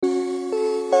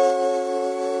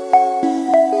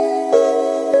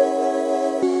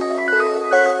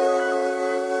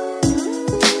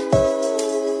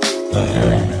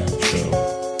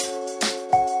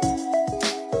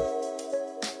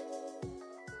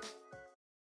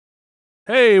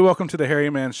Hey, welcome to the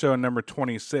Harry Man Show number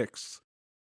 26,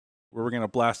 where we're going to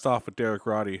blast off with Derek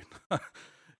Roddy.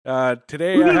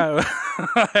 Today I have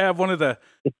I have one of the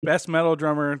best metal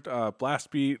drummer,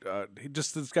 blast beat.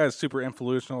 This guy is super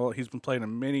influential. He's been playing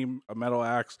in many metal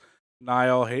acts,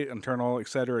 Nile, Hate Internal,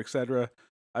 etc., etc.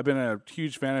 I've been a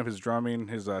huge fan of his drumming,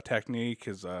 his technique,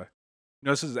 his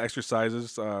notice his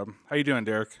exercises. How you doing,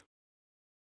 Derek?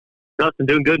 Dustin,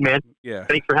 doing good, man. Yeah,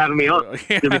 Thanks for having me on. It's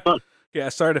gonna yeah, be fun. yeah.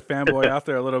 Sorry to fanboy out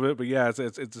there a little bit, but yeah,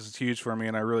 it's huge for me,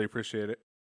 and I really appreciate it.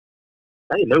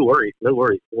 Hey, no worries, no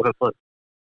worries. We'll have fun.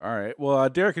 All right. Well,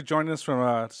 Derek is joining us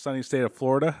from sunny state of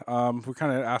Florida. We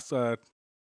kind of asked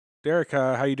Derek,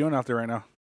 how you doing out there right now?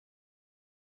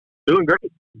 Doing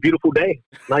great. Beautiful day.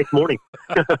 Nice morning.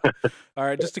 All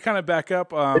right. Just to kind of back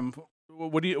up,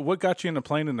 what got you into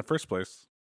playing in the first place?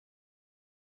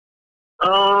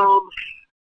 Um,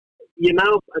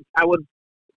 I would.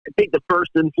 I think the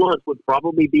first influence would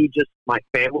probably be just my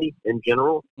family in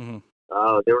general. Mm-hmm.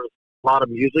 There was a lot of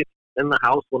music in the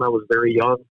house when I was very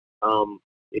young.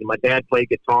 My dad played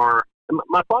guitar. And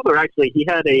my father actually, he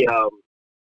had a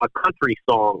country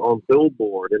song on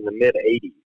Billboard in the mid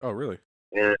 '80s. Oh, really?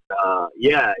 And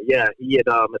yeah, he had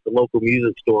at the local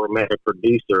music store met a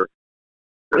producer,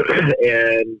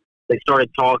 and they started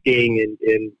talking.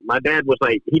 And my dad was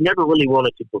like, he never really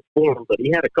wanted to perform, but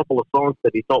he had a couple of songs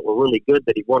that he thought were really good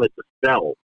that he wanted to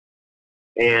sell.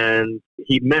 And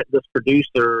he met this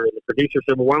producer, and the producer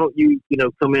said, "Well, why don't you,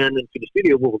 come in into the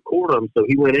studio? We'll record them." So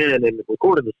he went in and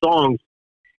recorded the songs.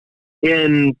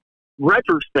 In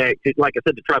retrospect, like I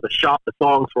said, to try to shop the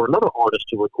songs for another artist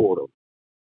to record them.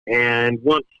 And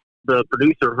once the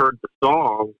producer heard the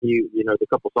song, the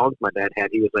couple songs my dad had,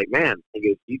 he was like, "Man," he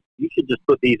goes, you should just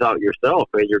put these out yourself.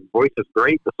 And your voice is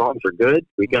great. The songs are good.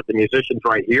 We got the musicians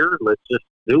right here. Let's just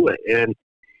do it." And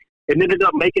it ended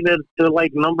up making it to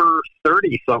like number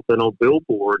 30 something on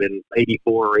Billboard in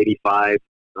 '84 or '85.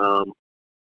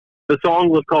 The song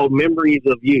was called "Memories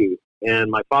of You," and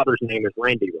my father's name is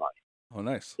Randy Roddy. Oh,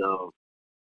 nice. So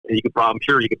I'm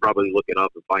sure you could probably look it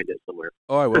up and find it somewhere.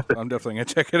 Oh, I will. I'm definitely gonna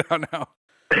check it out now.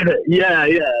 Yeah,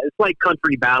 it's like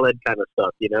country ballad kind of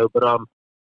stuff, But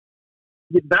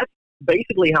that's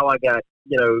basically how I got,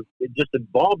 just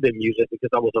involved in music because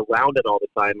I was around it all the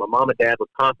time. My mom and dad were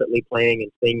constantly playing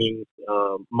and singing.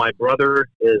 My brother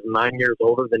is 9 years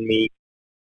older than me,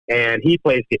 and he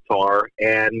plays guitar.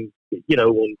 And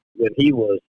when he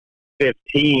was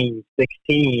 15,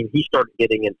 16, he started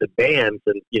getting into bands,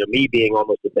 and me being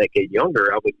almost a decade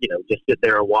younger, I would just sit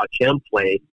there and watch him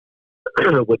play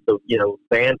with the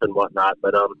bands and whatnot.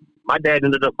 But my dad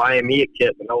ended up buying me a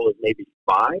kit when I was maybe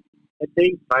 5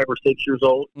 or 6 years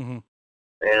old. Mm-hmm.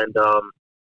 And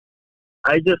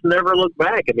I just never looked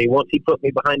back. I mean, once he put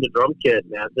me behind the drum kit,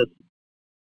 man, I just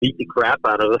beat the crap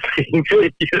out of the thing.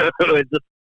 It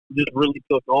just really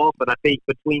took off. And I think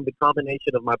between the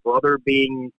combination of my brother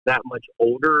being that much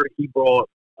older, he brought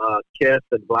Kiss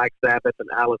and Black Sabbath and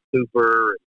Alice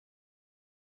Cooper,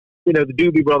 the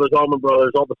Doobie Brothers, Allman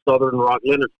Brothers, all the Southern rock,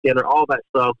 Leonard Skinner, all that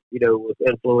stuff, was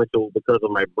influential because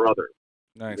of my brother.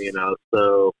 Nice.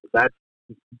 So that's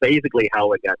basically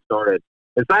how it got started.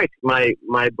 In fact,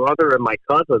 my brother and my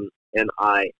cousin and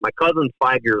my cousin's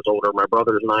 5 years older, my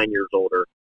brother's 9 years older,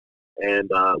 and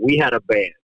we had a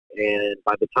band. And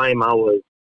by the time I was,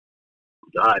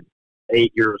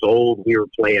 8 years old, we were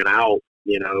playing out,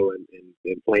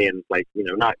 and playing like,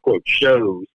 not quote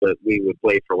shows, but we would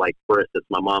play for like, for instance,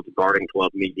 my mom's garden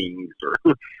club meetings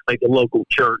or like the local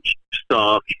church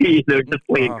stuff, just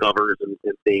playing covers and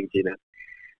things, Do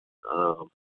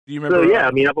you remember? So yeah,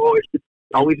 I mean, I've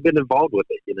always been involved with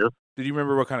it, Did you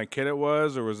remember what kind of kit it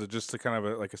was, or was it just a kind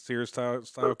of like a Sears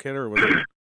style kit, or was it?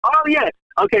 Oh yeah.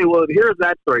 Okay. Well, here's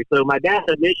that story. So my dad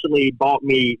initially bought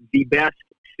me the best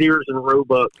Sears and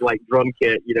Roebuck like drum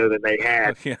kit, that they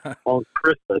had on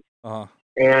Christmas. Uh-huh.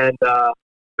 And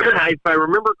if I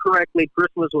remember correctly,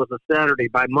 Christmas was a Saturday.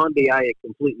 By Monday, I had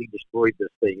completely destroyed this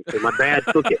thing. So my dad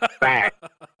took it back,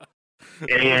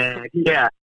 and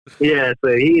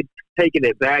so he had taken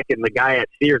it back, and the guy at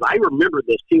Sears, I remember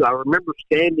this too. I remember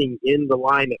standing in the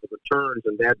line at the returns,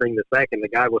 and Dad bring this back, and the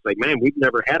guy was like, "Man, we've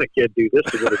never had a kid do this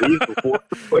to one of these before."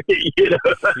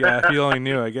 Yeah, if you only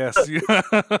knew, I guess.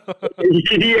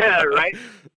 Yeah, right.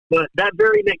 But that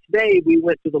very next day, we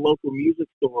went to the local music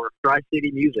store,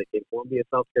 Tri-City Music in Columbia,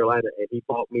 South Carolina, and he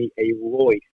bought me a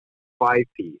Royce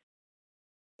 5-piece. It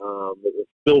was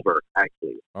silver,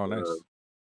 actually. Oh, nice.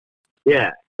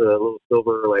 Yeah, a little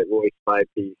silver like Royce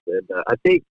 5-piece, and I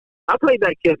think I played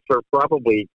that kit for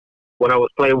probably when I was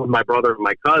playing with my brother and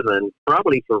my cousin,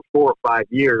 probably for 4 or 5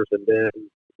 years, and then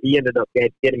he ended up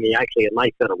getting me actually a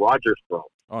nice set of Rogers drums.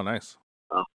 Oh, nice.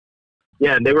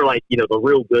 Yeah, and they were like, the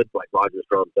real good like Rogers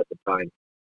drums at the time.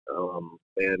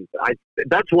 And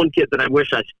that's one kit that I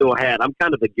wish I still had. I'm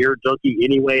kind of a gear junkie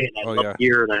anyway, and I love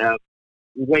gear, and I have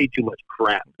way too much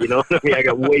crap. You know what I mean? I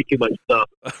got way too much stuff.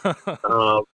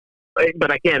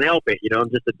 But I can't help it. I'm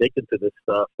just addicted to this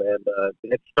stuff, and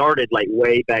it started like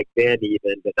way back then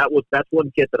even. But that's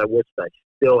one kit that I wish I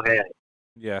still had.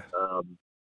 Yeah.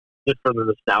 Just for the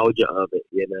nostalgia of it,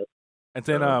 And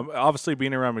then, obviously,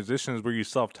 being around musicians, were you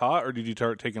self-taught, or did you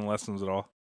start taking lessons at all?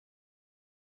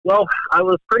 Well, I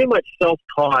was pretty much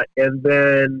self-taught, and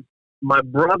then my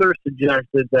brother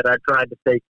suggested that I tried to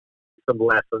take some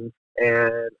lessons,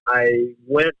 and I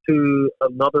went to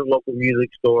another local music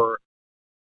store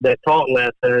that taught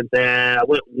lessons, and I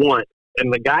went once,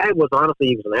 and the guy was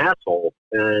he was an asshole,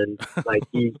 and like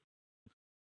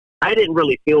I didn't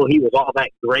really feel he was all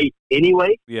that great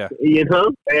anyway. Yeah.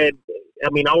 And I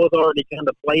mean, I was already kind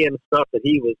of playing stuff that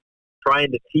he was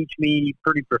trying to teach me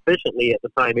pretty proficiently at the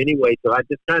time anyway. So I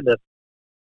just kind of,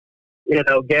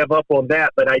 gave up on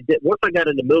that. But once I got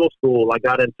into middle school, I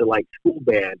got into like school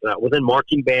band. I was in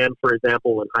marching band, for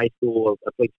example, in high school.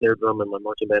 I played snare drum in my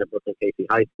marching band at Brooklyn Casey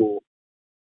High School.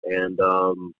 And,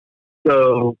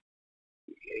 so,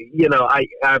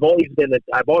 I've always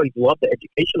loved the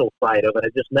educational side of it. I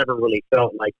just never really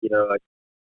felt like, the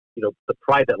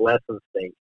private lessons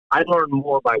thing. I learned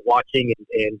more by watching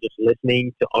and just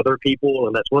listening to other people.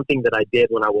 And that's one thing that I did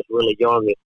when I was really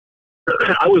young.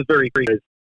 I was very free.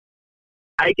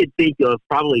 I could think of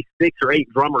probably 6 or 8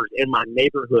 drummers in my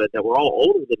neighborhood that were all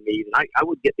older than me. And I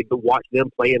would get to go watch them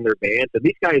play in their bands. And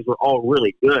these guys were all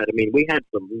really good. I mean, we had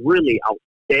some really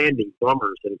outstanding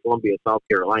drummers in Columbia, South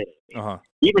Carolina. Uh-huh.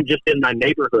 Even just in my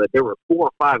neighborhood, there were 4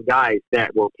 or 5 guys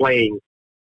that were playing,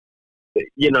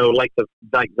 like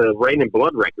the Rain and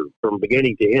Blood record from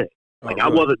beginning to end. Like I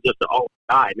wasn't just an old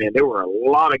guy, man. There were a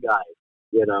lot of guys,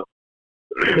 and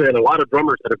a lot of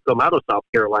drummers that have come out of South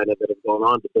Carolina that have gone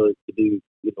on to do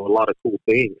a lot of cool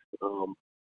things.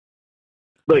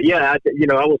 But yeah, I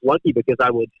was lucky because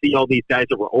I would see all these guys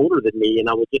that were older than me, and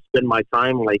I would just spend my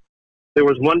time like. There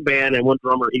was one band and one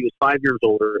drummer. He was 5 years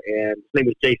older, and his name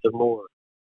was Jason Moore.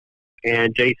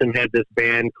 And Jason had this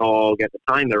band called, at the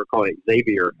time they were called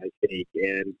Xavier, I think.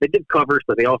 And they did covers,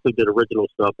 but they also did original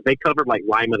stuff. But they covered like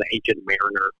Rhyme of the Ancient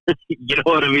Mariner. You know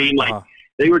what I mean? Like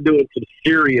they were doing some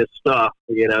serious stuff,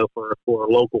 for a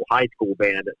local high school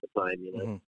band at the time,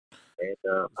 Mm-hmm.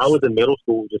 And I was in middle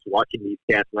school just watching these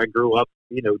cats, and I grew up,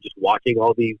 just watching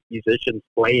all these musicians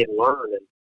play and learn. And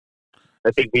I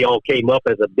think we all came up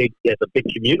as a big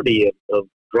community of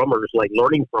drummers, like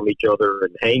learning from each other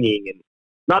and hanging. And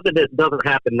not that it doesn't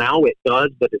happen now, it does,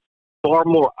 but it's far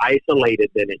more isolated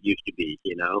than it used to be,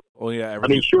 Well, yeah. I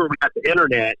mean, sure, we got the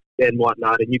internet and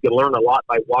whatnot, and you can learn a lot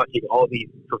by watching all these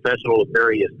professional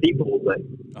various people, but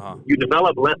you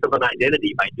develop less of an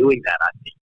identity by doing that, I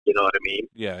think. You know what I mean?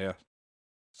 Yeah, yeah.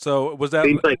 So was that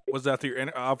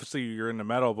obviously you're into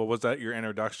metal, but was that your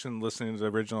introduction, listening to the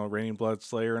original Raining Blood,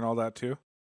 Slayer, and all that too?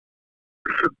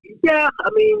 Yeah, I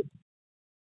mean,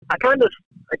 I kind of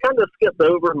skipped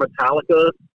over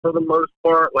Metallica for the most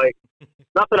part. Like,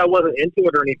 not that I wasn't into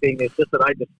it or anything. It's just that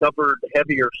I discovered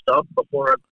heavier stuff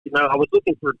before. I was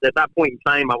looking for at that point in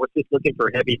time. I was just looking for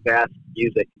heavy, fast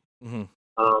music. Mm-hmm.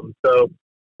 So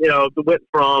it went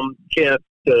from Kiss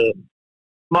to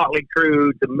Motley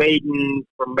Crue to Maiden,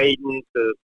 from Maiden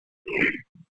to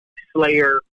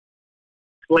Slayer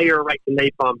right to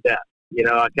Napalm Death.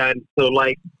 I so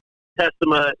like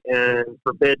Testament and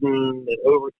Forbidden and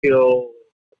Overkill,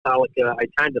 Metallica, I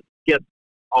kind of skipped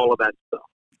all of that stuff.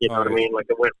 You know what I mean? Like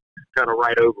I went kind of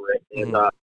right over it. And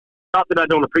not that I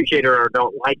don't appreciate it or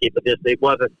don't like it, but just it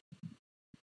wasn't.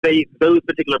 Those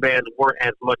particular bands weren't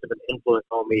as much of an influence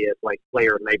on me as like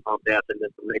Slayer and Napalm Death, and then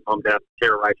from Napalm Death,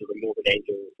 Terrorizers and Morbid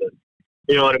Angels, and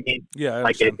you know what I mean? Yeah,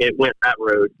 like it went that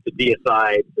road to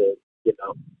DSI, to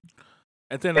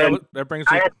And then that brings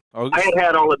me. I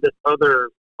had all of this other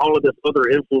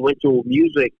influential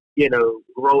music,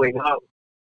 growing up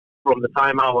from the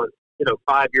time I was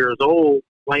 5 years old,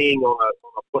 playing on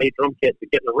a play drum kit to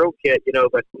getting a real kit,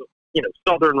 but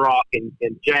Southern rock and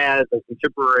jazz and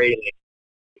contemporary.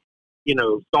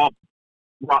 Soft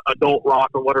rock, adult rock,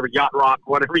 or whatever, yacht rock,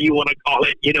 whatever you want to call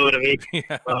it. You know what I mean?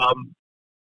 Yeah.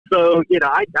 So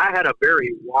I had a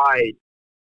very wide,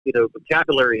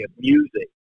 vocabulary of music.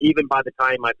 Even by the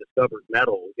time I discovered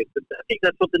metal, I think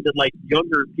that's something that like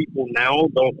younger people now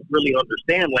don't really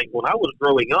understand. Like when I was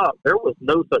growing up, there was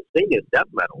no such thing as death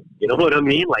metal. You know what I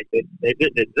mean? Like they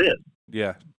didn't exist.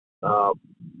 Yeah.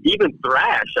 Even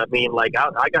thrash. I mean, like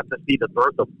I got to see the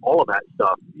birth of all of that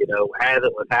stuff, as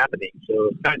it was happening. So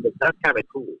that's kind of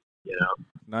cool,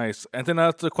 Nice. And then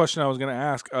that's the question I was going to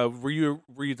ask. Were you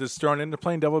just thrown into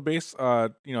playing double bass,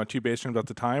 two bass drums at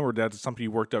the time, or that's something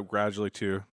you worked up gradually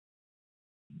to?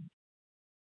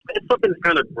 It's something that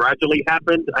kind of gradually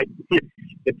happened. I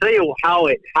can tell you how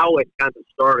it kind of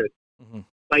started. Mm-hmm.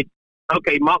 Like,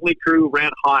 okay, Motley Crue,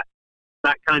 Red Hot,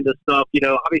 that kind of stuff.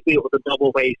 Obviously it was a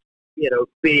double bass,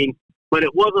 thing, but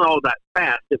it wasn't all that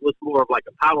fast. It was more of like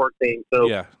a power thing. So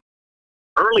yeah.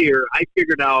 Earlier, I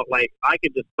figured out like I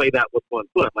could just play that with one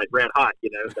foot, like Red Hot.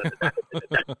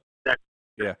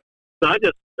 Yeah. So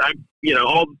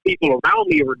all the people around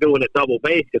me were doing it double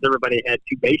bass because everybody had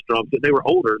two bass drums. Because they were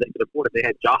older, they could afford it. They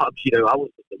had jobs. I was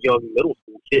just a young middle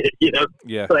school kid.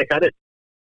 Yeah. So I had it.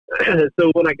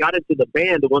 So when I got into the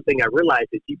band, the one thing I realized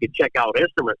is you could check out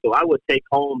instruments. So I would take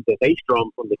home the bass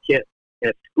drum from the kit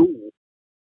at school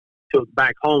to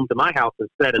back home to my house and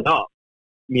set it up,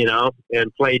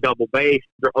 and play double bass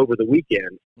over the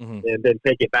weekend, mm-hmm. and then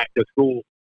take it back to school.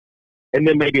 And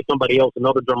then maybe somebody else,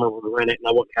 another drummer, would rent it, and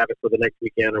I wouldn't have it for the next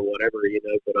weekend or whatever,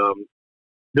 But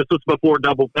this was before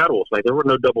double pedals. Like, there were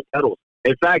no double pedals.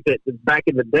 In fact, back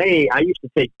in the day, I used to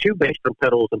take two bass drum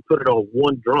pedals and put it on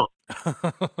one drum.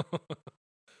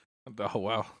 Oh,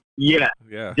 wow. Yeah.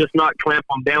 Yeah. Just not clamp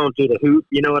them down to the hoop,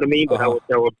 you know what I mean? But I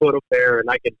would put them there, and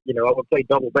I could, I would play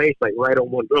double bass, like, right on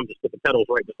one drum, just with the pedals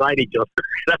right beside each other.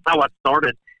 That's how I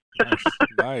started.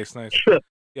 Nice.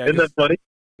 Yeah, isn't that funny?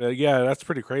 Yeah, that's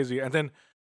pretty crazy. And then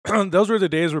those were the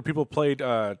days where people played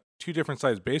two different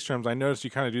size bass drums. I noticed you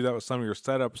kind of do that with some of your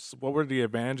setups. What were the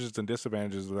advantages and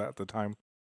disadvantages of that at the time?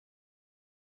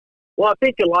 Well, I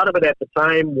think a lot of it at the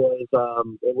time was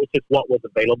it was just what was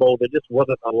available. There just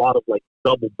wasn't a lot of like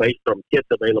double bass drum kits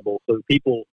available. So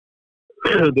people,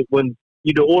 when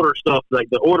you order stuff, like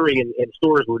the ordering in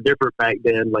stores were different back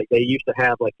then. Like they used to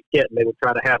have like a kit, and they would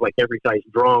try to have like every size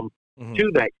drum mm-hmm.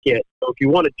 to that kit. So if you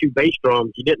wanted two bass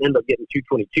drums, you didn't end up getting two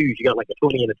 22s. You got like a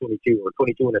 20 and a 22, or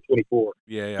 22 and a 24.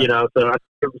 Yeah. So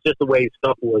it was just the way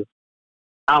stuff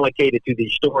allocated to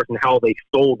these stores and how they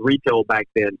sold retail back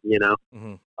then,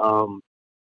 Mm-hmm.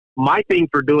 My thing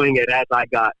for doing it as I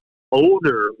got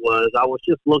older was I was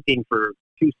just looking for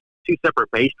two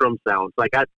separate bass drum sounds.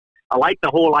 Like I like the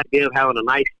whole idea of having a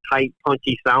nice, tight,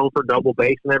 punchy sound for double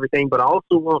bass and everything, but I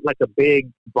also want like a big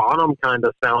bottom kind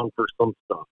of sound for some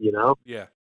stuff, Yeah.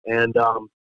 And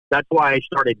that's why I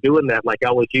started doing that. Like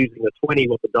I was using a 20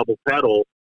 with a double pedal,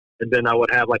 and then I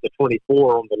would have like a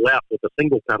 24 on the left with a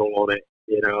single pedal on it,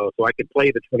 so I could play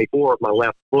the 24 with my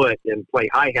left foot and play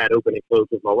hi-hat open and close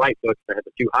with my right foot. I had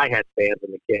the two hi-hat stands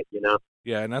in the kit,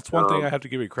 Yeah, and that's one thing I have to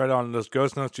give you credit on. Those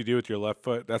ghost notes you do with your left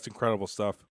foot, that's incredible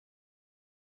stuff.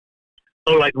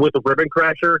 So like with the ribbon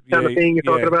crasher kind of thing you're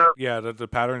talking about? Yeah, the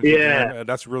patterns. Yeah.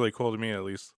 That's really cool to me, at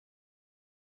least.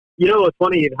 What's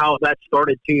funny how that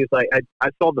started too is like I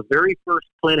saw the very first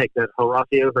clinic that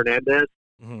Horacio Hernandez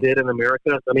mm-hmm. did in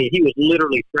America. I mean, he was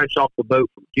literally fresh off the boat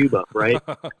from Cuba, right?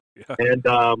 Yeah. And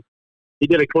he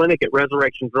did a clinic at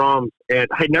Resurrection Drums, and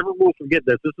I never will forget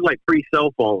this. This is like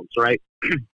pre-cell phones, right?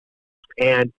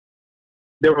 And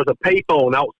there was a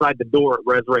payphone outside the door at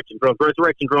Resurrection Drums.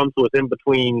 Resurrection Drums was in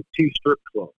between two strip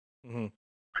clubs.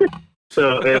 Mm-hmm.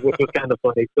 So, which was kind of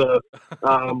funny. So,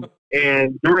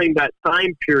 and during that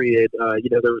time period,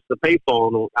 there was the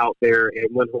payphone out there, and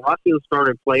when Horacio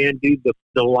started playing, dude,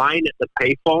 the line at the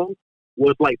payphone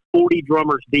was like 40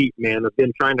 drummers deep, man. Have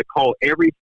been trying to call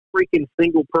every freaking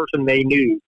single person they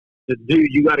knew. Dude,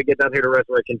 you got to get down here to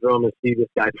Resurrection Drum and see this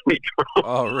guy play drum.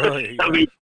 Oh, really? I mean,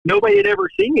 nobody had ever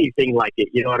seen anything like it.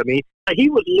 You know what I mean? He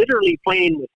was literally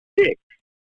playing with sticks,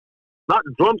 not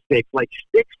drumsticks, like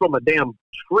sticks from a damn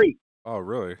tree. Oh,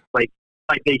 really? Like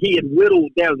he had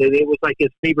whittled down. It was like his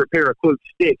favorite pair of quote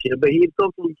sticks, but he had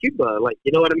come from Cuba. Like,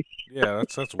 you know what I mean? Yeah,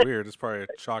 that's weird. It's probably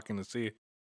shocking to see.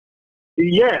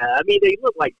 Yeah, I mean, they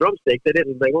looked like drumsticks.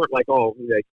 They weren't like all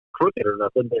like crooked or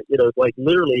nothing. But like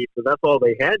literally, so that's all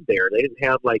they had there. They didn't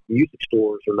have like music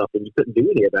stores or nothing. You couldn't do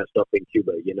any of that stuff in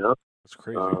Cuba. That's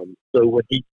crazy. So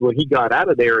when he got out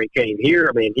of there and came here,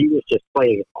 I mean, he was just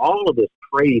playing all of this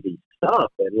crazy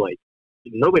stuff, and like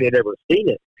nobody had ever seen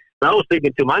it. And I was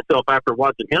thinking to myself after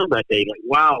watching him that day, like,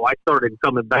 wow, I started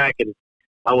coming back, and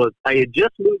I had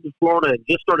just moved to Florida and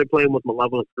just started playing with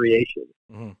Malevolent Creation.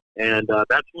 Mm-hmm. And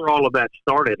that's where all of that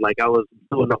started. Like I was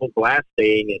doing the whole glass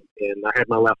thing, and I had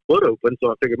my left foot open, so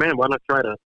I figured, man, why not try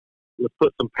to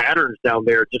put some patterns down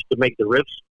there just to make the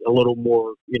riffs a little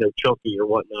more, chunky or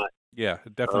whatnot. Yeah,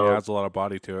 it definitely adds a lot of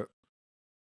body to it.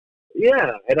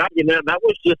 Yeah, and that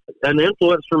was just an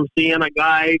influence from seeing a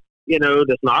guy,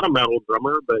 that's not a metal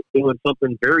drummer, but doing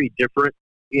something very different,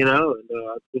 and I was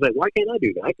like, why can't I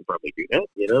do that? I could probably do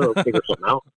that, figure something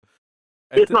out.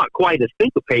 It's not quite as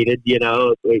syncopated, you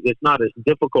know. It's not as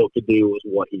difficult to do as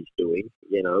what he's doing,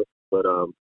 you know. But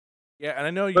yeah, and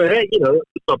I know you. But hey, you know,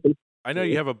 it's something. I know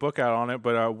you have a book out on it,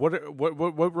 but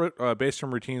what bass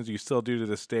drum routines do you still do to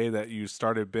this day that you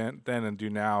started then and do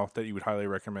now that you would highly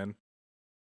recommend?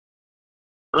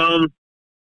 The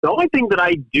only thing that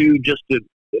I do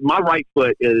my right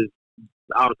foot is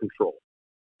out of control.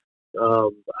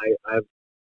 I've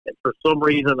for some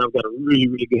reason I've got a really,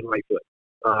 really good right foot.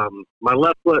 My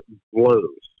left foot blows.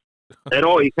 It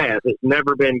always has. It's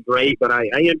never been great, but I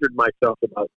injured myself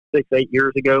about 6-8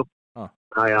 years ago. Huh.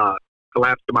 I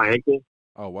collapsed my ankle.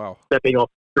 Oh, wow. Stepping off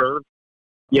the curb.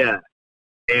 Yeah.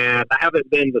 And I haven't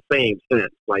been the same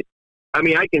since. Like, I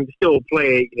mean, I can still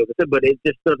play, you know, but it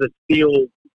just doesn't feel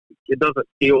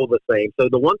the same. So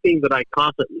the one thing that I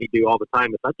constantly do all the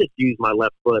time is I just use my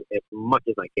left foot as much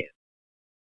as I can.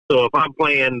 So if I'm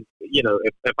playing, you know,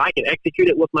 if I can execute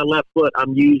it with my left foot,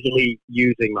 I'm usually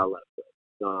using my left foot.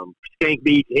 Skank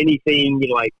beats, anything, you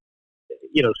know, like,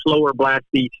 you know, slower blast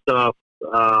beat stuff.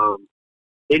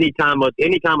 Anytime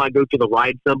I go to the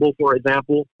ride cymbal, for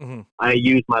example, I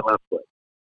use my left foot.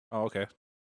 Oh, okay.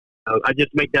 I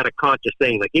just make that a conscious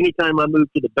thing. Like anytime I move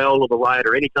to the bell of the ride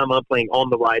or anytime I'm playing on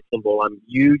the ride cymbal, I'm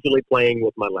usually playing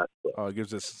with my left foot. Oh, it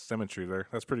gives us symmetry there.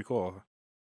 That's pretty cool.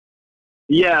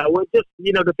 Yeah, well, just,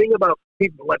 you know, the thing about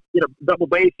people like, you know, double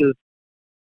bass is,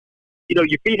 you know,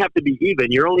 your feet have to be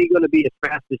even. You're only going to be as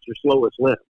fast as your slowest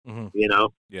limb, you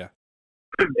know? Yeah.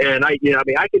 And I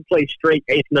can play straight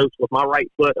eighth notes with my right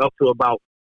foot up to about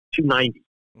 290.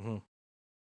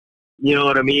 You know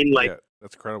what I mean? Like, yeah,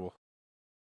 that's incredible.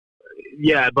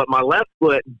 Yeah, but my left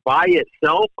foot by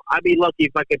itself, I'd be lucky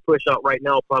if I could push out right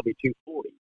now probably 240.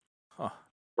 Huh.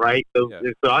 Right? So,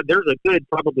 there's a good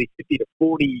probably 50 to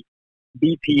 40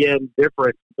 BPM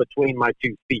difference between my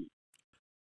 2 feet.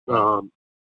 And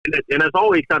it's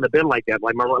always kind of been like that.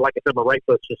 Like like I said, my right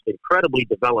foot's just incredibly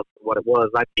developed from what it was.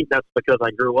 I think that's because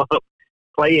I grew up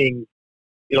playing.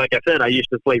 You know, like I said, I used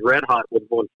to play Red Hot with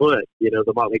one foot. You know,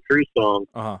 the Motley Crue song.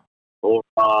 Or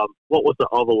what was the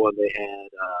other one they had?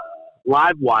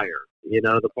 Live Wire. You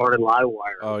know, the part in Live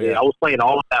Wire. Oh, yeah. I was playing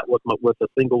all of that with a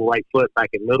single right foot back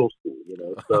in middle school. You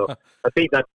know, so I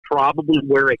think that's probably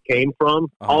where it came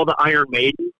from. All the Iron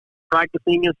Maiden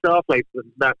practicing and stuff, like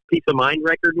that Peace of Mind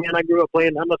record, man, I grew up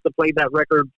playing. I must have played that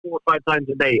record 4 or 5 times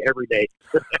a day, every day.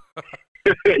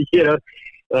 You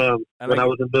know, when I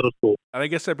was in middle school. And I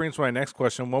guess that brings to my next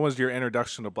question. What was your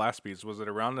introduction to blast beats? Was it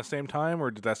around the same time,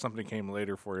 or did that something came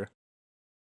later for you?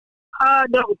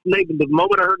 No, the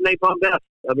moment I heard Napalm Death,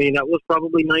 I mean, that was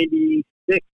probably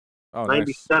 96,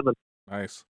 97.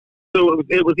 Nice. So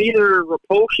it was either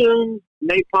Repulsion,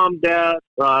 Napalm Death,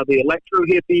 the Electro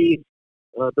Hippies,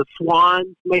 the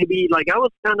Swans, maybe. Like, I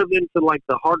was kind of into, like,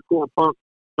 the hardcore punk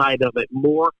side of it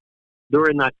more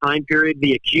during that time period.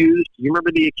 The Accused. You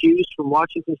remember The Accused from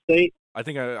Washington State? I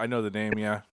think I know the name,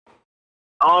 yeah.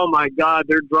 Oh, my God.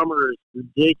 Their drummer is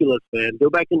ridiculous, man. Go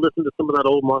back and listen to some of that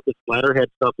old Marcus Splatterhead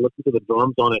stuff. Listen to the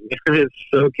drums on it, man. It's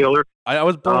so killer. I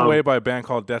was blown away by a band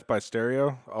called Death by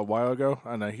Stereo a while ago.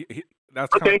 And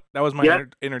that was my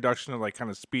introduction to, like,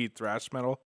 kind of speed thrash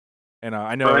metal. And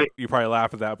I know you probably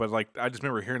laugh at that, but, like, I just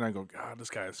remember hearing that and go, God, this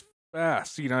guy is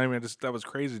fast. You know what I mean? That was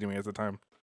crazy to me at the time.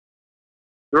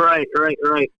 Right.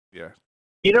 Yeah.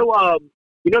 You know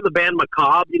the band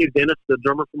Macabre? You know Dennis, the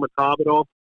drummer from Macabre at all?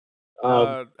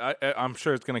 I'm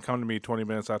sure it's going to come to me 20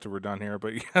 minutes after we're done here,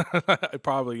 but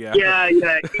probably, yeah. Yeah.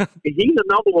 He's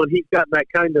another one. He's got that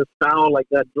kind of style like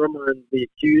that drummer in The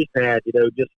Accused had, you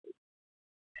know, just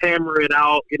hammer it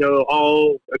out, you know,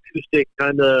 all acoustic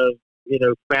kind of, you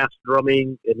know, fast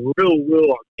drumming and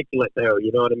real articulate there,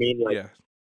 you know what I mean? Like,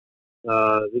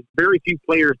 there's very few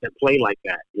players that play like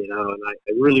that, you know, and I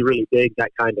really, really dig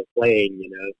that kind of playing, you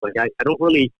know. It's like I don't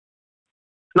really,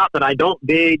 it's not that I don't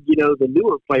dig, you know, the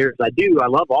newer players. I do. I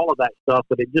love all of that stuff,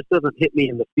 but it just doesn't hit me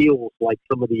in the feels like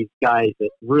some of these guys that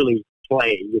really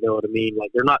play, you know what I mean? Like,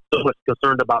 they're not so much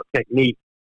concerned about technique.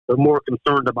 They're more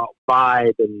concerned about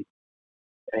vibe and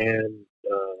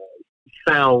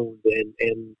sound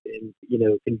and you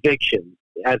know, conviction,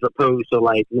 as opposed to,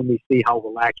 like, let me see how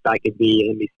relaxed I can be,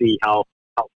 let me see how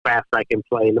fast I can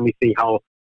play, let me see how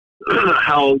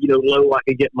you know, low I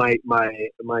can get my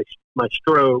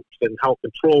strokes and how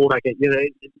controlled I can, you know,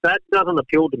 that doesn't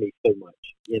appeal to me so much,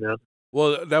 you know.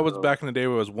 Well, that was back in the day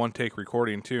where it was one take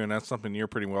recording too, and that's something you're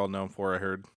pretty well known for, I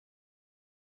heard.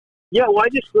 Yeah, well,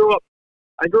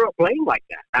 I grew up playing like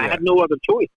that. I had no other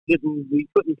choice. We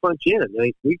couldn't punch in.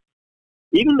 Like,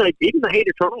 even the Hate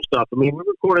Eternal stuff. I mean, we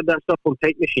recorded that stuff on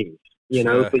tape machines. You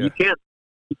know, so you can't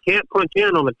You can't punch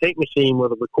in on a tape machine where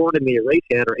the record and the erase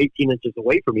head are 18 inches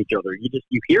away from each other.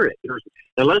 You hear it.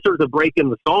 Unless there's a break in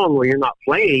the song where you're not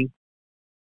playing,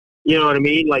 you know what I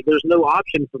mean? Like, there's no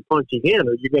option for punching in,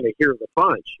 or you're going to hear the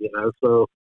punch, you know? So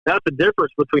that's the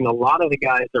difference between a lot of the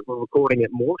guys that were recording at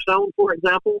Morristown, for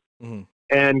example,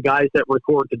 and guys that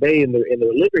record today in their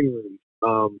living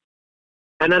room.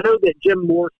 And I know that Jim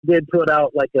Morse did put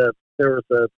out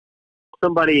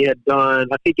somebody had done,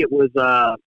 I think it was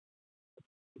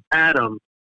Adam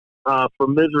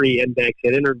from Misery Index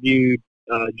had interviewed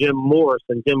Jim Morse,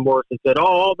 and Jim Morse had said,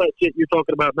 all that shit you're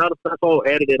talking about, that's all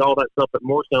edited, all that stuff at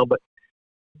Morristown. But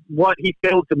what he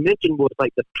failed to mention was,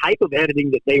 like, the type of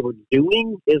editing that they were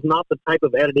doing is not the type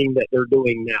of editing that they're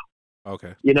doing now.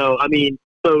 Okay. You know, I mean,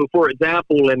 so for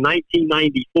example, in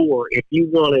 1994,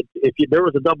 if there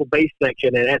was a double bass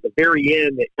section and at the very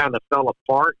end it kind of fell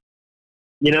apart,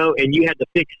 you know, and you had to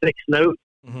fix 6 notes,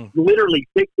 literally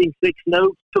fixing 6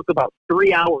 notes took about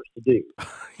 3 hours to do.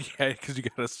 Yeah, because you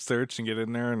got to search and get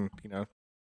in there and, you know,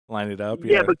 line it up.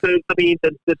 Yeah, because, I mean,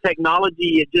 the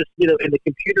technology, and the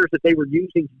computers that they were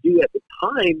using to do at the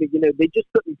time, you know, they just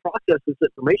couldn't process this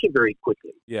information very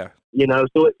quickly. Yeah. You know,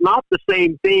 so it's not the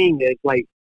same thing as, like,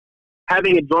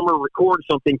 having a drummer record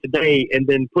something today and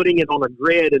then putting it on a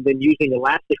grid and then using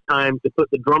elastic time to put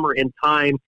the drummer in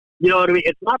time. You know what I mean?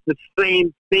 It's not the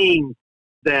same thing.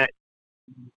 That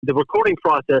the recording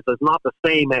process is not the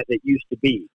same as it used to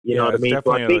be. You know what I mean?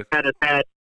 So I think that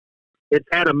it's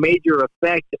had a major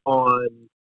effect on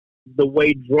the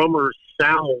way drummers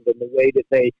sound and the way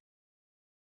that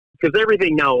because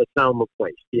everything now is sound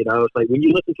replaced. You know, it's like when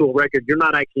you listen to a record, you're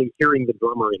not actually hearing the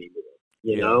drummer anymore.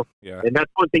 You know? Yeah. And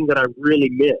that's one thing that I really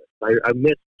miss. I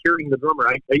miss hearing the drummer.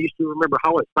 I used to remember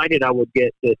how excited I would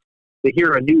get to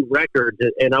hear a new record,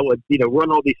 and I would, you know,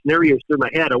 run all these scenarios through my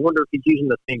head. I wonder if he's using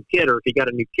the same kit, or if he got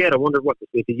a new kit. I wonder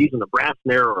if he's using a brass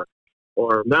snare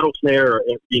or metal snare, or,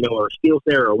 you know, or steel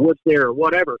snare or wood snare or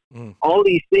whatever. All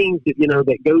these things that, you know,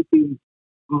 that go through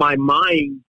my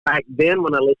mind back then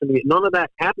when I listened to it, none of that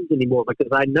happens anymore,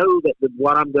 because I know that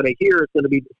what I'm going to hear is going to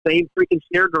be the same freaking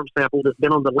snare drum sample that's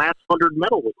been on the last 100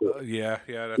 metal recordings. Yeah.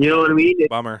 You know what I mean?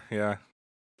 Bummer, yeah.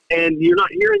 And you're not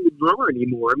hearing the drummer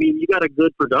anymore. I mean, you got a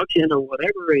good production or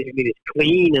whatever. I mean, it's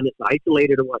clean and it's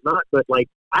isolated or whatnot. But, like,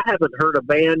 I haven't heard a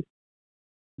band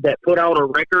that put out a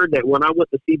record that when I went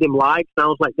to see them live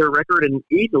sounds like their record in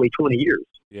easily 20 years.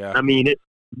 Yeah. I mean, it's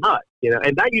nuts, you know.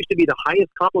 And that used to be the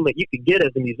highest compliment you could get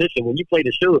as a musician. When you played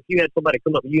a show, if you had somebody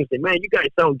come up to you and say, man, you guys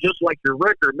sound just like your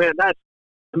record, man, that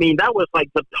was like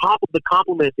the top of the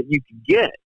compliment that you could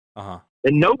get.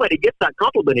 And nobody gets that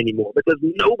compliment anymore because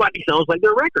nobody sounds like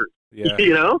their record. Yeah.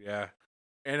 You know? Yeah.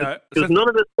 And because none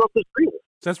of this stuff is real.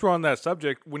 Since we're on that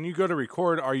subject, when you go to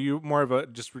record, are you more of a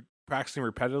just practicing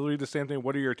repetitively the same thing?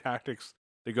 What are your tactics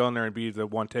to go in there and be the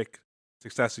one take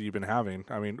success that you've been having?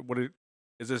 I mean,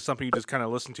 is this something you just kind of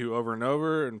listen to over and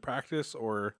over and practice,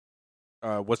 or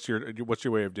what's your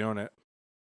way of doing it?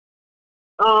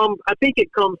 I think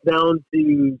it comes down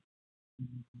to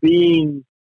being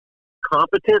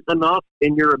competent enough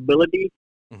in your ability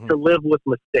to live with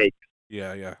mistakes.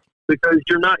 Yeah. Because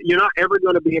you're not ever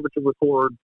going to be able to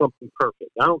record something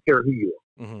perfect. I don't care who you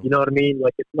are. You know what I mean?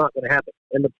 Like, it's not going to happen.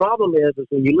 And the problem is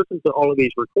when you listen to all of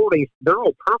these recordings, they're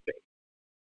all perfect.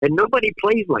 And nobody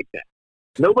plays like that.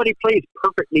 Nobody plays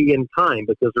perfectly in time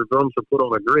because their drums are put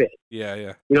on a grid. Yeah.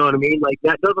 You know what I mean? Like,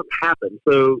 that doesn't happen.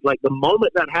 So, like, the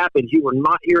moment that happens, you are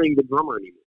not hearing the drummer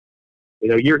anymore. You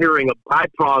know, you're hearing a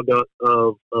byproduct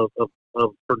of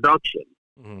production,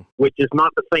 which is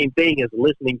not the same thing as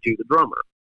listening to the drummer.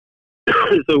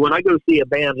 So when I go see a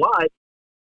band live,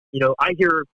 you know, I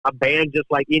hear a band just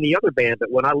like any other band,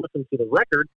 but when I listen to the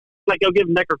record, like, I'll give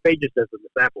Necrophagus as an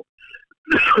example.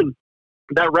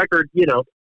 That record, you know,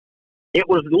 it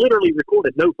was literally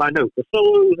recorded note by note, the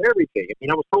solos, everything. I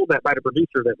mean, I was told that by the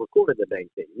producer that recorded the dang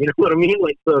thing. You know what I mean?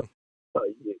 Like, so,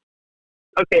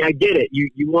 okay, I get it.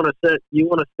 You want to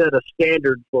set a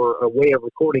standard for a way of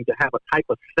recording to have a type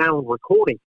of sound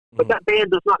recording, but that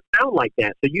band does not sound like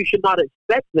that. So you should not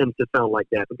expect them to sound like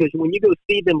that, because when you go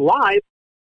see them live,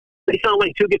 they sound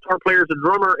like 2 guitar players, a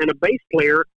drummer, and a bass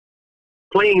player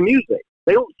playing music.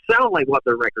 They don't sound like what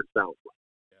their record sounds like.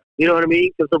 You know what I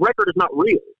mean? Because the record is not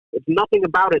real. It's nothing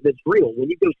about it that's real. When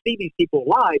you go see these people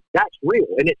live, that's real,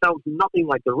 and it sounds nothing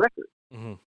like the record.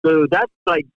 So that's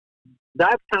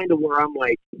kind of where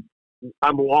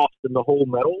I'm lost in the whole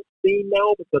metal scene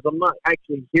now, because I'm not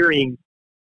actually hearing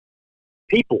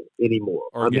people anymore.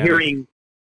 I'm hearing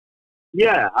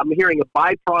a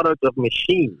byproduct of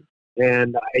machines,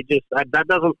 and that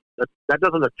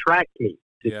doesn't attract me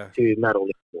to metal.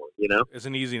 anymore. You know, It's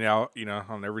an easy now,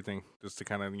 on everything, just to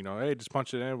kind of, hey, just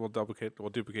punch it in, we'll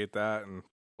duplicate that, and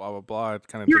blah blah blah. It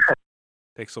kind of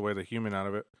takes away the human out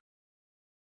of it.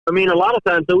 I mean, a lot of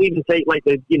times they'll even take like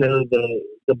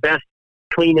the best,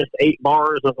 cleanest 8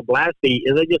 bars of a blast beat,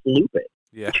 and they just loop it.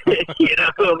 Yeah,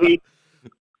 I mean,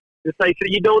 it's like, so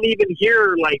you don't even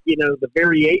hear like the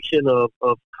variation of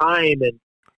time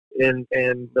and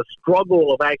the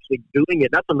struggle of actually doing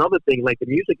it. That's another thing. Like, the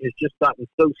music has just gotten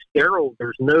so sterile.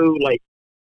 There's no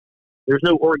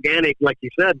organic, like you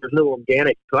said, there's no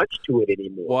organic touch to it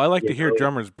anymore. Well, I like to hear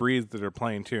drummers breathe that are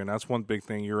playing too, and that's one big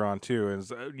thing you're on too.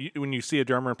 Is when you see a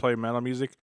drummer play metal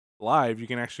music live, you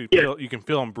can actually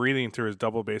feel him breathing through his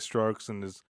double bass strokes and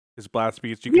his blast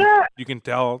beats. You can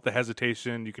tell the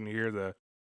hesitation. You can hear the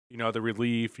the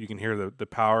relief. You can hear the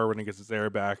power when it gets its air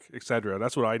back, etc.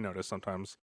 That's what I notice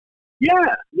sometimes. Yeah.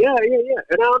 And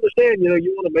I understand,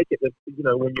 you want to make it,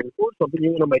 when you record something,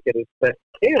 you want to make it as best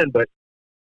you can, but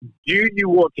do you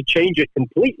want to change it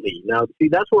completely? Now, see,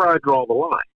 that's where I draw the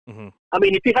line. Mm-hmm. I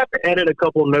mean, if you have to edit a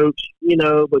couple notes,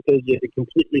 because it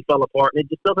completely fell apart and it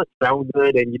just doesn't sound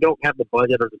good and you don't have the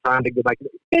budget or the time to go back and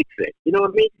fix it, you know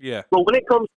what I mean? Yeah. But when it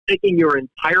comes to taking your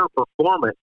entire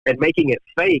performance and making it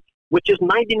fake, which is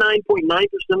 99.9%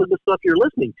 of the stuff you're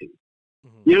listening to,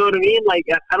 you know what I mean? Like,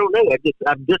 I don't know.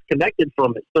 I've disconnected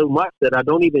from it so much that I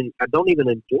don't even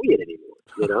enjoy it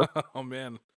anymore. Oh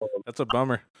man, that's a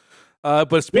bummer.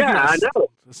 But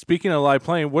speaking of live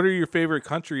playing, what are your favorite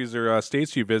countries or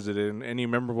states you visited, and any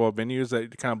memorable venues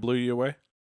that kind of blew you away?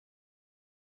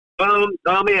 Oh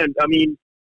man, I mean,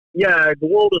 yeah, the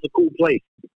world is a cool place.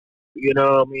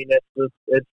 I mean,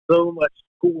 it's so much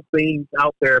cool things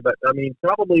out there. But I mean,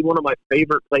 probably one of my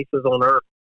favorite places on earth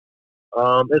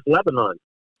is Lebanon.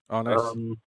 Oh, nice.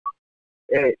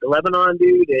 Lebanon,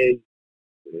 dude,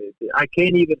 I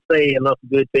can't even say enough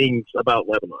good things about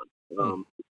Lebanon.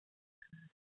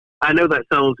 I know that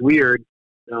sounds weird.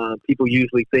 People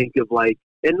usually think of like,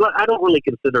 and I don't really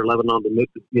consider Lebanon the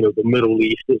Middle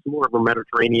East. It's more of a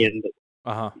Mediterranean.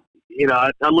 Uh-huh.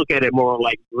 I look at it more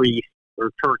like Greece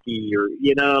or Turkey or,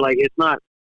 like it's not,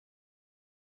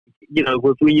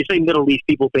 when you say Middle East,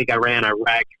 people think Iran,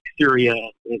 Iraq, Syria,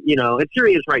 and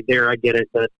Syria's right there. I get it,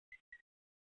 but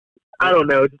I don't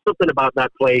know. It's something about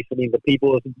that place. I mean, the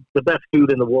people, it's the best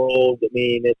food in the world. I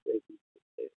mean,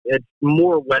 it's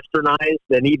more westernized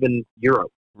than even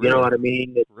Europe. Really? You know what I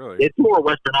mean? Really? It's more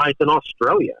westernized than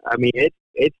Australia. I mean,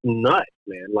 it's nuts,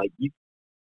 man. Like you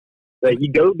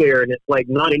go there and it's like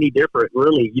not any different,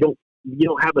 really. You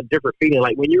don't have a different feeling.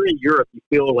 Like when you're in Europe, you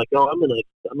feel like, oh, I'm in a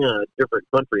different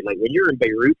country. Like when you're in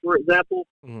Beirut, for example,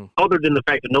 other than the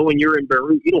fact that knowing you're in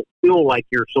Beirut, you don't feel like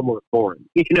you're somewhere foreign.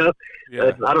 Yeah.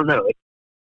 I don't know.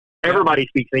 Everybody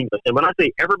speaks English, and when I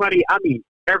say everybody, I mean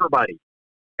everybody.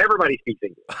 Everybody speaks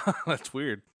English. That's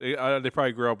weird. They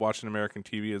probably grew up watching American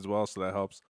TV as well, so that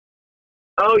helps.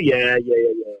 Oh yeah.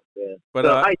 But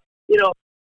so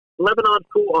Lebanon's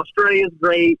cool. Australia's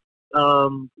great.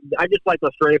 I just like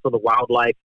Australia for the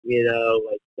wildlife.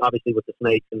 Like obviously with the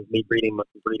snakes and me breeding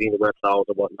the reptiles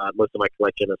and whatnot. Most of my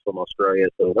collection is from Australia,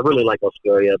 so I really like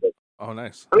Australia. But oh,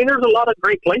 nice. I mean, there's a lot of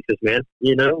great places, man.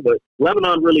 But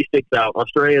Lebanon really sticks out.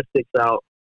 Australia sticks out.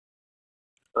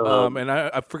 And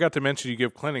I forgot to mention you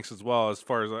give clinics as well as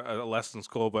far as a lesson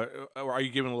school, but are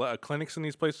you giving clinics in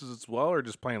these places as well, or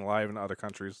just playing live in other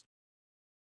countries?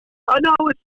 No,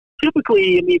 it's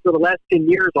typically, I mean, for the last 10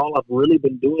 years, all I've really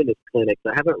been doing is clinics.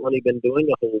 I haven't really been doing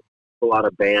a lot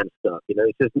of band stuff.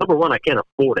 It's just, number one, I can't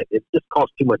afford it. It just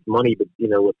costs too much money, but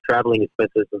with traveling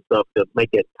expenses and stuff to make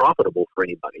it profitable for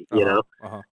anybody. So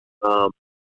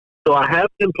I have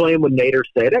been playing with Nader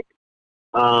Sadek.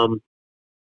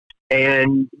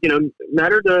 And,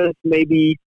 Nader does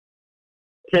maybe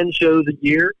 10 shows a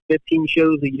year, 15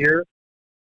 shows a year.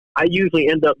 I usually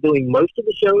end up doing most of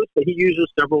the shows, but he uses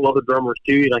several other drummers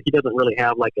too. Like he doesn't really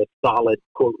have like a solid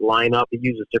quote lineup. He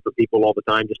uses different people all the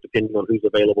time, just depending on who's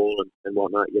available and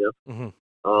whatnot, Mm-hmm.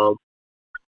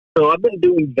 So I've been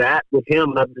doing that with him,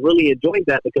 and I've really enjoyed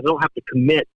that because I don't have to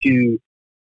commit to,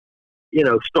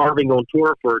 starving on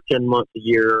tour for 10 months a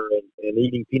year and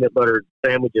eating peanut butter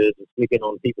sandwiches and sleeping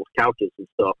on people's couches and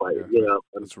stuff.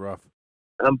 That's rough.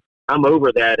 I'm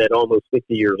over that at almost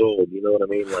 50 years old. You know what I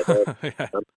mean? Like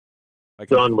I'm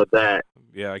done with that.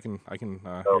 Yeah, I can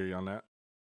hear you on that.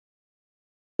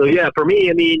 So yeah, for me,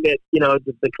 I mean,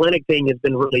 the clinic thing has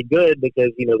been really good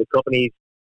because the companies,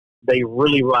 they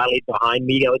really rallied behind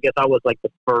me. I guess I was like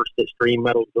the first extreme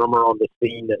metal drummer on the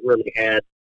scene that really had,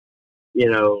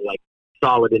 like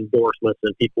solid endorsements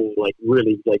and people like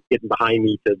really like getting behind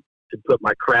me to put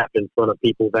my crap in front of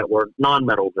people that were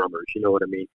non-metal drummers. You know what I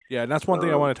mean? Yeah, and that's one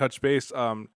thing I want to touch base.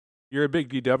 You're a big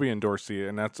DW endorsee,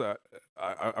 and that's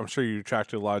I'm sure you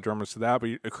attracted a lot of drummers to that.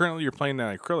 But currently, you're playing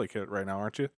that acrylic kit right now,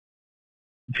 aren't you?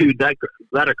 Dude, that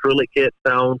acrylic kit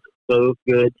sounds so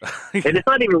good. Yeah. And it's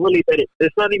not even really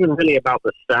it's not even really about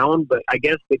the sound, but I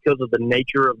guess because of the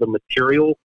nature of the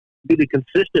material, dude, the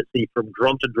consistency from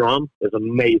drum to drum is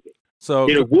amazing. So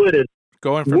wood is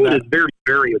very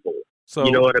variable. So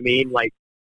you know what I mean? Like,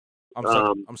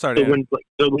 I'm sorry.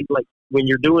 So when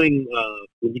you're doing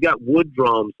when you got wood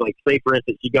drums, like say for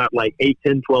instance, you got like 8,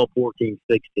 10, 12, 14,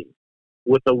 16.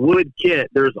 With a wood kit,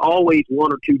 there's always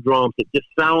one or two drums that just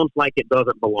sounds like it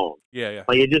doesn't belong. Yeah.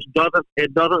 Like it just doesn't.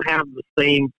 It doesn't have the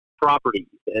same properties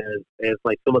as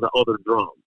like some of the other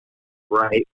drums,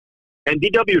 right? And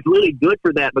DW is really good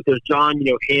for that because John,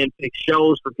 handpicks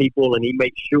shows for people, and he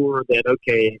makes sure that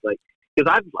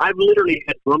because I've literally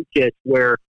had drum kits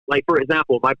where, like for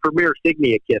example, my Premier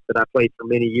Signia kit that I played for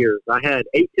many years, I had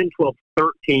 8, 10, 12,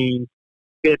 13,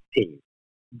 15.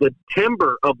 The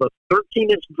timbre of the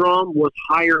 13-inch drum was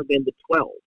higher than the 12.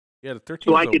 Yeah, the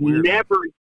 13. So I could never.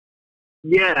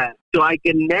 Yeah, so I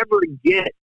can never get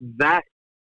that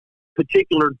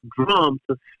particular drum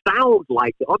to sound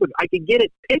like the other. I could get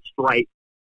it pitched right,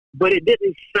 but it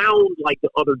didn't sound like the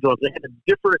other drums. It had a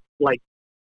different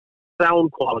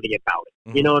sound quality about it.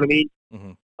 Mm-hmm. You know what I mean?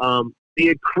 Mm-hmm.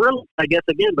 The acrylics, I guess,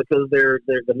 again, because they're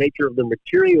the nature of the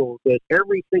material, that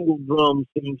every single drum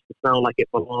seems to sound like it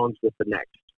belongs with the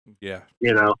next. Yeah.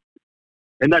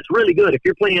 And that's really good. If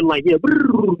you're playing you're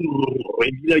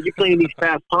playing these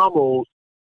fast tom rolls,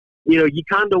 you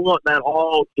kind of want that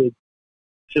all to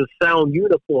sound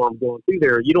uniform going through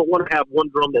there. You don't want to have one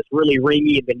drum that's really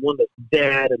ringy and then one that's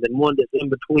dead and then one that's in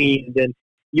between. And then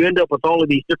you end up with all of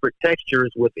these different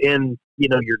textures within,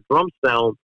 your drum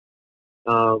sound.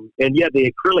 And yeah,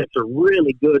 the acrylics are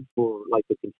really good for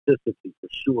the consistency for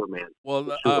sure, man.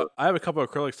 Well, sure. I have a couple of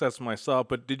acrylic sets myself,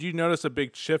 but did you notice a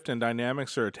big shift in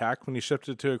dynamics or attack when you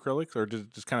shifted to acrylics, or did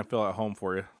it just kind of feel at home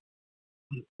for you?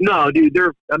 No, dude,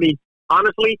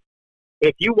 honestly,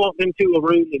 if you walked into a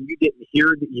room and if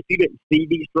you didn't see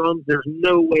these drums, there's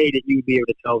no way that you'd be able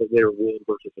to tell that they're wood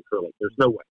versus acrylic. There's no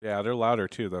way. Yeah, they're louder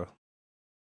too, though.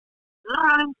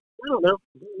 I don't know.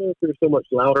 I don't know if they're so much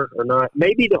louder or not.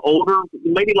 Maybe the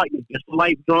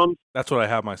light drums. That's what I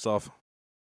have myself.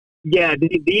 Yeah,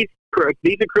 these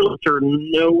acrylics are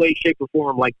in no way, shape, or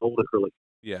form like the old acrylics.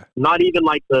 Yeah. Not even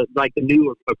like the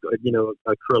new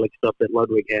acrylic stuff that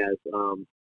Ludwig has.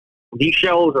 These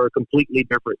shells are completely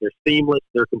different. They're seamless.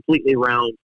 They're completely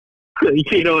round.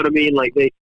 You know what I mean? Like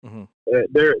mm-hmm.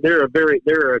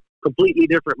 They're a completely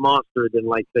different monster than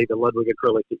say the Ludwig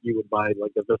acrylic that you would buy,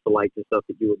 like the Vistalites and stuff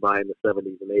that you would buy in the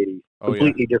 70s and 80s.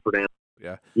 Completely different animals.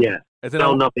 Yeah. Yeah. And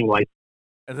then nothing like.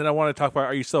 And then I want to talk about,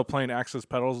 are you still playing Axis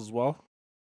pedals as well?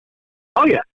 Oh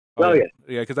yeah. Yeah.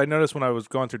 Yeah, because I noticed when I was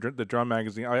going through the drum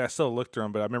magazine, I still looked through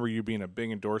them, but I remember you being a big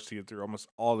endorsee through almost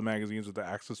all the magazines with the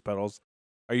Axis pedals.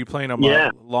 Are you playing them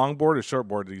longboard or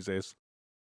shortboard these days?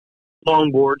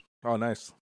 Longboard. Oh,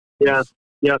 nice. Yeah. Nice.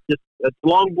 Yeah, just a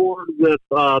longboard with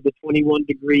the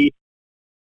 21-degree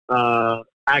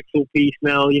axle piece.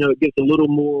 Now, it gives a little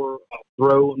more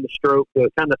throw in the stroke. So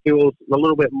it kind of feels a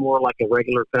little bit more like a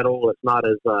regular pedal. It's not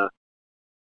as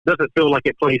doesn't feel like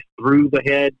it plays through the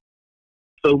head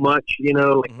so much, like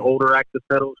mm-hmm. the older Axis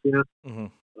pedals, Mm-hmm.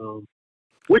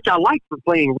 Which I like for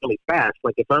playing really fast.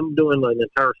 Like if I'm doing an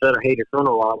entire set of Hater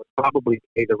Chrono, I would probably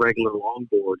play the regular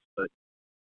longboards. But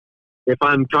if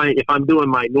I'm doing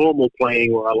my normal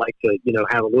playing where I like to,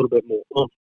 have a little bit more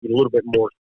oomph, a little bit more,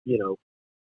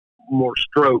 more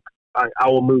stroke, I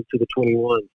will move to the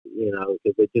 21s,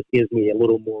 because it just gives me a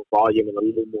little more volume and a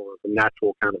little more of a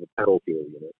natural kind of a pedal feel,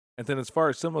 And then as far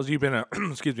as cymbals, you've been a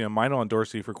Meinl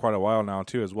endorsee for quite a while now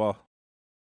too, as well.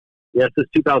 Yeah, since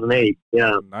 2008.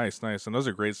 Yeah. Nice. And those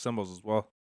are great cymbals as well.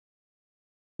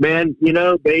 Man,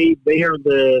 they are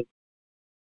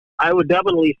I would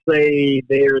definitely say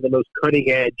they're the most cutting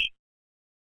edge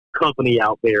company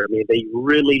out there. I mean, they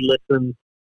really listen.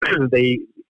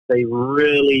 they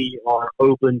really are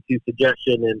open to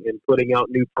suggestion and putting out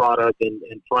new product and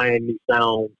trying new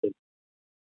sounds.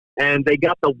 And they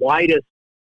got the widest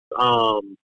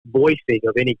voicing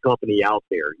of any company out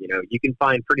there. You can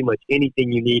find pretty much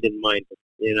anything you need in mind.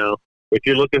 If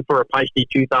you're looking for a Paiste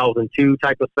 2002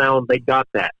 type of sound, they got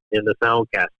that in the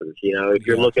Soundcasters. If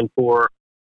you're looking for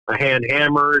a hand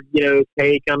hammered,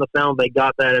 K kind of sound, they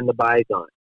got that in the Bison.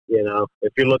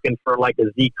 If you're looking for like a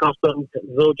Z custom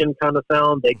Zildjian kind of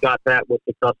sound, they got that with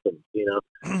the customs.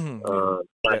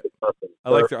 Custom. I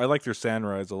like their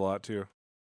Sandrise a lot too.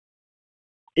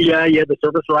 Yeah, the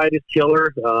service ride is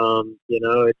killer.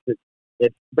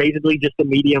 It's basically just a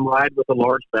medium ride with a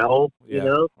large bell.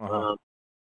 Uh-huh.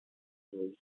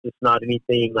 It's not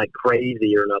anything like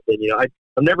crazy or nothing. I've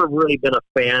never really been a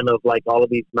fan of like all of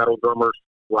these metal drummers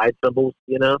ride cymbals.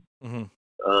 Mm-hmm.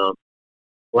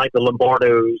 Like the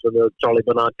Lombardos and the Charlie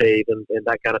Benantes and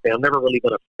that kind of thing. I've never really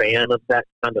been a fan of that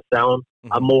kind of sound.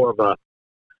 Mm-hmm. I'm more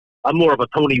of a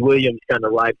Tony Williams kind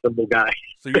of ride cymbal guy.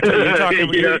 So you're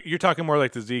talking you're talking more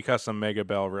like the Z Custom Mega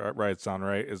Bell ride sound,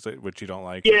 right? Is it what you don't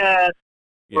like? Yeah.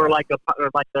 Or like the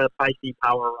Pisces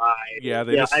Power Ride. Yeah,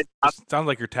 it sounds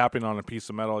like you're tapping on a piece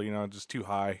of metal, just too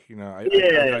high. I know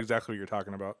exactly what you're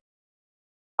talking about.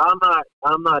 I'm not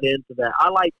into that. I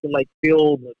like to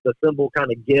feel the cymbal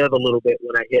kind of give a little bit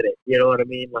when I hit it. You know what I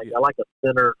mean? I like a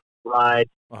center ride.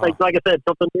 Uh-huh. Like I said,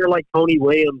 something more like Tony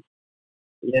Williams,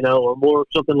 or more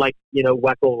something like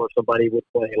Weckel or somebody would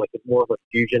play. Like it's more of a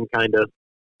fusion kind of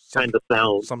sound.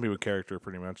 Something with character,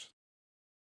 pretty much.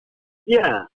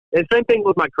 Yeah. And same thing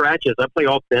with my crashes. I play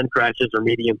all thin crashes or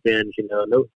medium thins,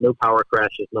 no power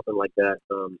crashes, nothing like that.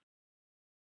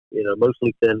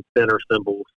 Mostly thinner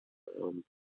cymbals.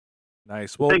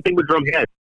 Nice. Well, same thing with drum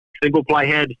heads, single ply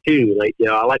heads too.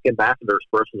 I like ambassadors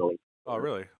personally. Oh,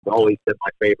 really? It's always been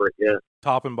my favorite. Yeah.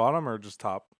 Top and bottom, or just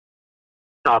top?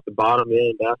 Top and bottom,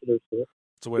 yeah. Ambassadors. Yeah.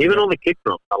 Even on the kick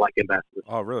drum, I like ambassadors.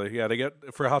 Oh, really? Yeah. They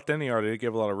get for how thin they are. They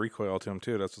give a lot of recoil to them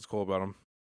too. That's what's cool about them.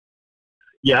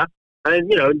 Yeah.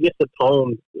 And, just the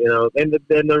tone, and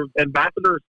the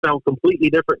ambassadors sound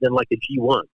completely different than like a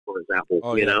G1, for example,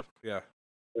 Oh, Yeah.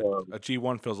 A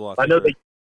G1 feels a lot I know thicker.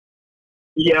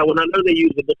 I know they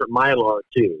use a different Mylar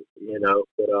too,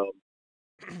 but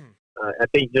I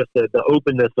think just the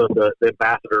openness of the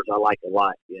ambassadors I like a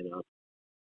lot,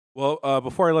 Well,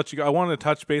 before I let you go, I wanted to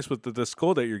touch base with the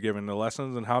school that you're giving, the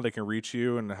lessons and how they can reach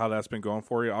you and how that's been going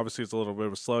for you. Obviously, it's a little bit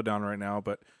of a slowdown right now,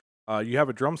 but you have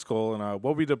a drum school, and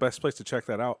what would be the best place to check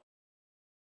that out?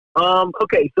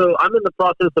 Okay, so I'm in the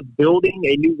process of building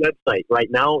a new website right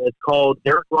now. It's called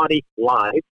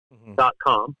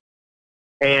DerekRoddyLive.com,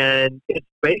 and it's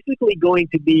basically going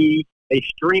to be a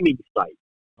streaming site.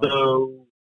 So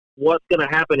what's going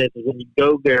to happen is when you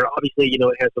go there, obviously, it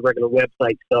has the regular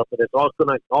website stuff, but it's also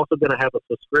going to have a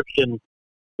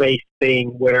subscription-based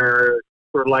thing where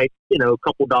for a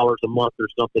couple dollars a month or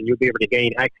something, you'll be able to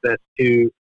gain access to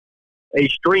a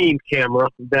stream camera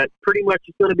that pretty much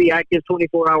is going to be active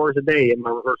 24 hours a day in my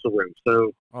rehearsal room.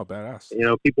 So, badass.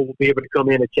 People will be able to come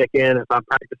in and check in. If I'm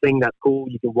practicing, that's cool.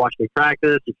 You can watch me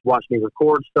practice. You can watch me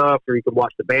record stuff, or you can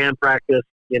watch the band practice,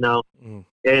 and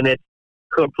it's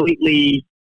completely,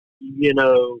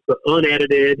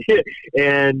 unedited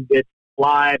and it's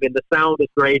live and the sound is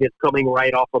great. It's coming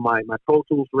right off of my Pro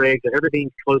Tools rigs and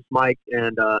everything's close mic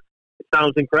and, it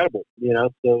sounds incredible,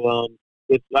 So,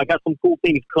 I got some cool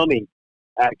things coming,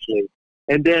 actually.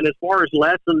 And then as far as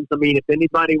lessons, if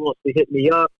anybody wants to hit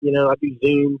me up, I do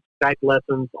Zoom, Skype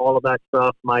lessons, all of that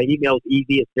stuff. My email is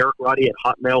easy. It's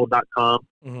DerekRoddy@hotmail.com.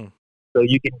 Mm-hmm. So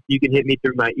you can hit me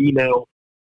through my email.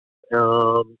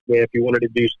 If you wanted to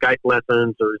do Skype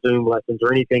lessons or Zoom lessons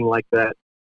or anything like that,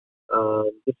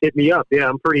 just hit me up. Yeah,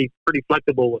 I'm pretty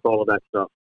flexible with all of that stuff.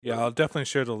 Yeah, I'll definitely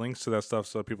share the links to that stuff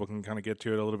so people can kind of get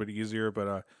to it a little bit easier.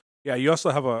 But yeah, you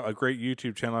also have a great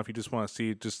YouTube channel if you just want to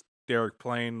see just Derek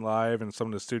playing live and some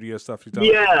of the studio stuff he's done.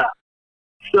 Yeah.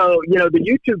 So, the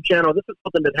YouTube channel, this is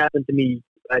something that happened to me.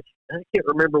 I can't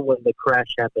remember when the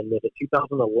crash happened. Was it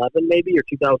 2011 maybe or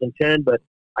 2010? But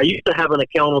I used to have an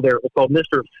account on there. It was called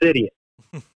Mr. Obsidian.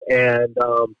 And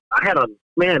I had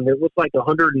it was like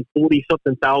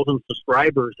 140-something thousand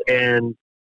subscribers. And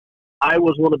I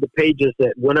was one of the pages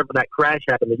that whenever that crash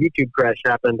happened, the YouTube crash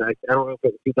happened, I don't know if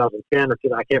it was 2010 or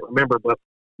 2000, I can't remember, but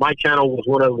my channel was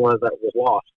one of the ones that was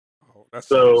lost. Oh, that's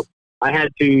so nice. I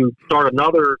had to start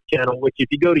another channel, which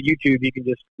if you go to YouTube, you can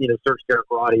just, search Derek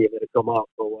Roddy and it'll come up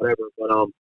or whatever. But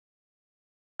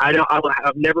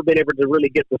I've never been able to really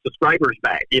get the subscribers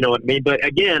back, you know what I mean? But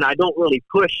again, I don't really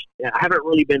push. I haven't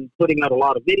really been putting out a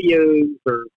lot of videos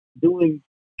or doing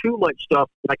too much stuff,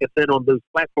 like I said, on those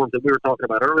platforms that we were talking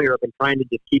about earlier. I've been trying to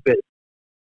just keep it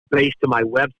based to my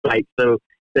website. So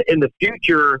in the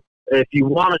future, if you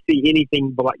want to see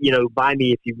anything, by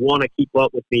me, if you want to keep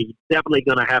up with me, you're definitely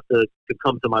going to have to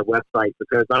come to my website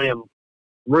because I am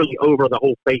really over the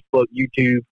whole Facebook,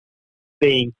 YouTube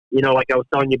thing. Like I was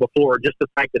telling you before, just the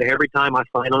fact that every time I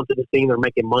sign onto this thing, they're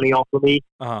making money off of me.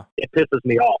 It pisses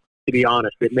me off, to be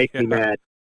honest. It makes me mad.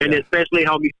 And especially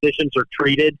how musicians are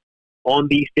treated on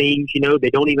these things, they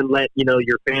don't even let,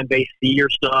 your fan base see your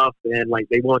stuff, and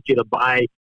they want you to buy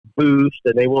boost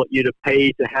and they want you to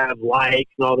pay to have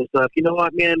likes and all this stuff. You know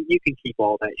what, man? You can keep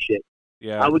all that shit.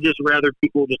 Yeah. I would just rather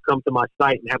people just come to my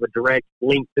site and have a direct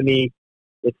link to me.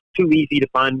 It's too easy to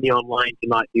find me online to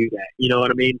not do that. You know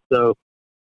what I mean? So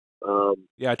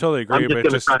Yeah, I totally agree. I'm just But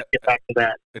going to try to get back to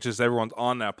that. It's just everyone's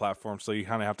on that platform, so you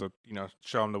kind of have to,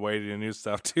 show them the way to do new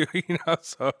stuff too.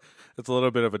 So it's a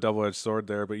little bit of a double-edged sword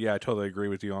there. But yeah, I totally agree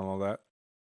with you on all that.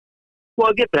 Well,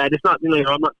 I get that. It's not,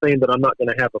 I'm not saying that I'm not going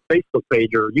to have a Facebook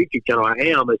page or a YouTube channel. I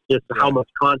am. It's just how much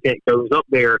content goes up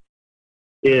there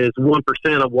is 1%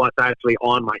 of what's actually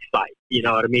on my site. You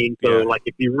know what I mean? So, like,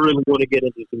 if you really want to get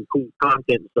into some cool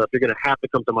content and stuff, you're going to have to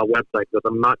come to my website because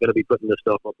I'm not going to be putting this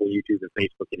stuff up on YouTube and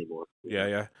Facebook anymore.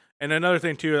 Yeah. And another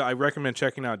thing, too, I recommend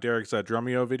checking out Derek's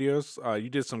Drumeo videos. You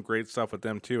did some great stuff with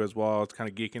them, too, as well. I was kind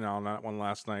of geeking out on that one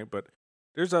last night. But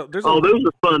those are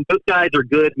fun. Those guys are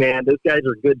good, man. Those guys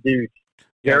are good dudes.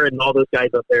 Jared and all those guys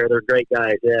up there, they're great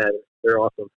guys. Yeah, they're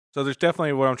awesome. So there's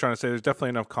definitely, what I'm trying to say, there's definitely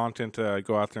enough content to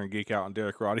go out there and geek out on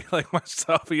Derek Roddy like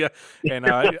myself. Yeah, and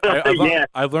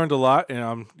I've learned a lot, and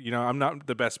I'm not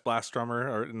the best blast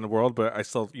drummer in the world, but I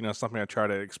still, something I try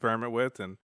to experiment with,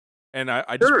 and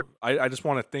I just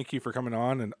want to thank you for coming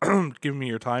on and giving me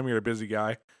your time. You're a busy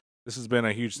guy. This has been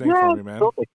a huge thing for me, man.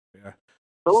 Totally. Yeah.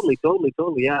 Totally.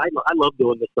 Yeah, I love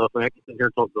doing this stuff, man. I can sit here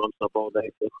and talk drum stuff all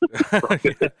day. So.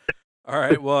 Yeah. All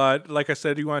right. Well, like I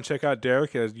said, you want to check out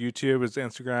Derek, his YouTube, his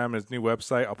Instagram, his new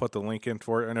website. I'll put the link in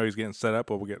for it. I know he's getting set up,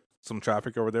 but we'll get some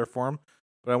traffic over there for him.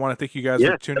 But I want to thank you guys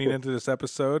for tuning into this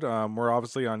episode. We're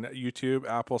obviously on YouTube,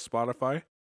 Apple, Spotify.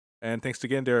 And thanks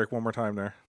again, Derek, one more time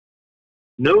there.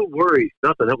 No worries.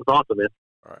 Nothing. That was awesome, man.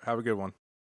 All right. Have a good one.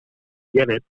 Yeah,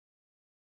 man.